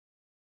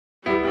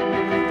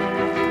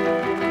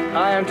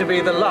I am to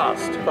be the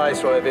last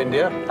Viceroy of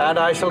India, and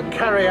I shall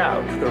carry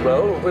out the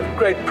role with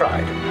great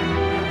pride.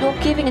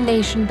 You're giving a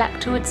nation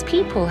back to its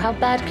people. How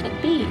bad can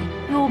it be?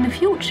 You're the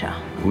future.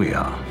 We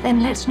are.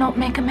 Then let's not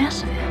make a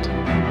mess of it.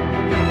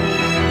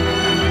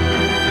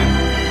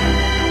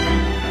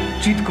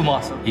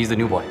 He's the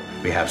new boy.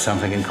 We have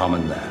something in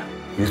common there.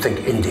 You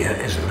think India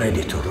is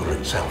ready to rule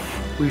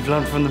itself? We've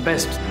learned from the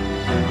best.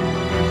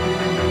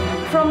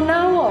 From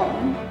now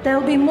on,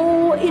 there'll be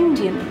more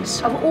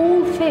Indians of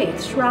all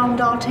faiths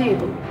round our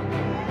table.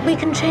 We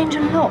can change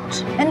a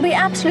lot, and we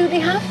absolutely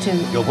have to.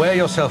 You'll wear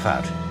yourself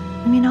out.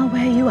 I mean, I'll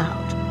wear you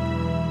out.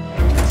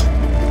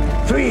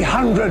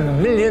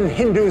 300 million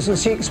Hindus and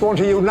Sikhs want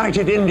a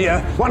united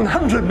India.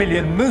 100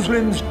 million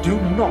Muslims do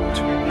not.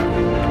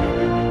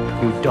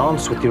 You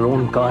dance with your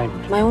own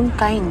kind. My own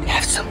kind.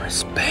 Have some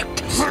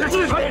respect.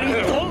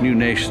 New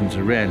nations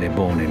are rarely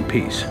born in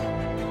peace.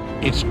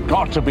 It's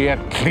got to be a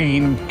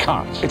clean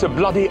cut. It's a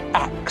bloody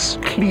axe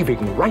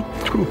cleaving right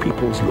through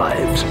people's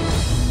lives.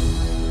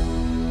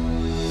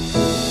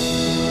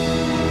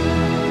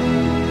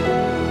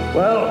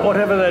 Well,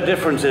 whatever their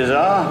differences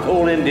are,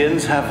 all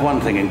Indians have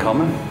one thing in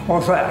common.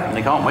 What's that?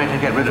 They can't wait to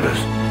get rid of us.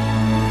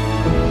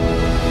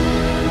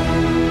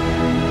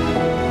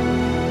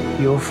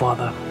 Your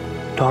father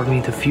taught me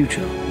the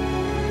future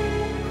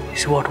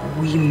is what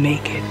we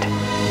make it.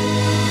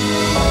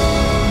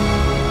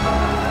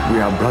 We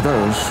are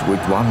brothers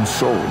with one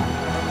soul.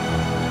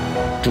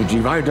 To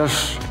divide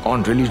us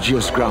on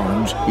religious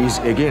grounds is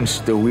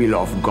against the will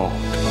of God.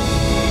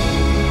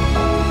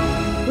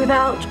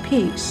 Without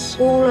peace,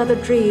 all other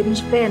dreams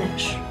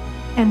vanish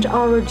and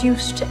are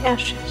reduced to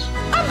ashes.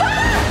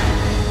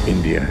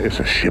 India is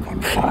a ship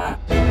on fire.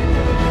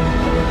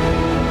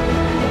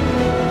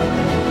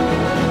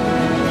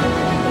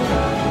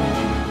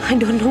 I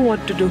don't know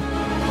what to do.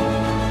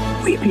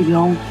 We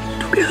belong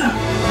together.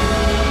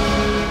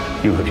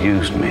 You have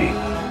used me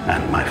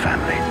and my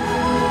family.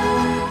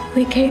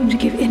 We came to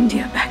give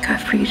India back her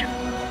freedom,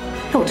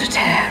 not to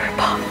tear her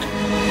apart.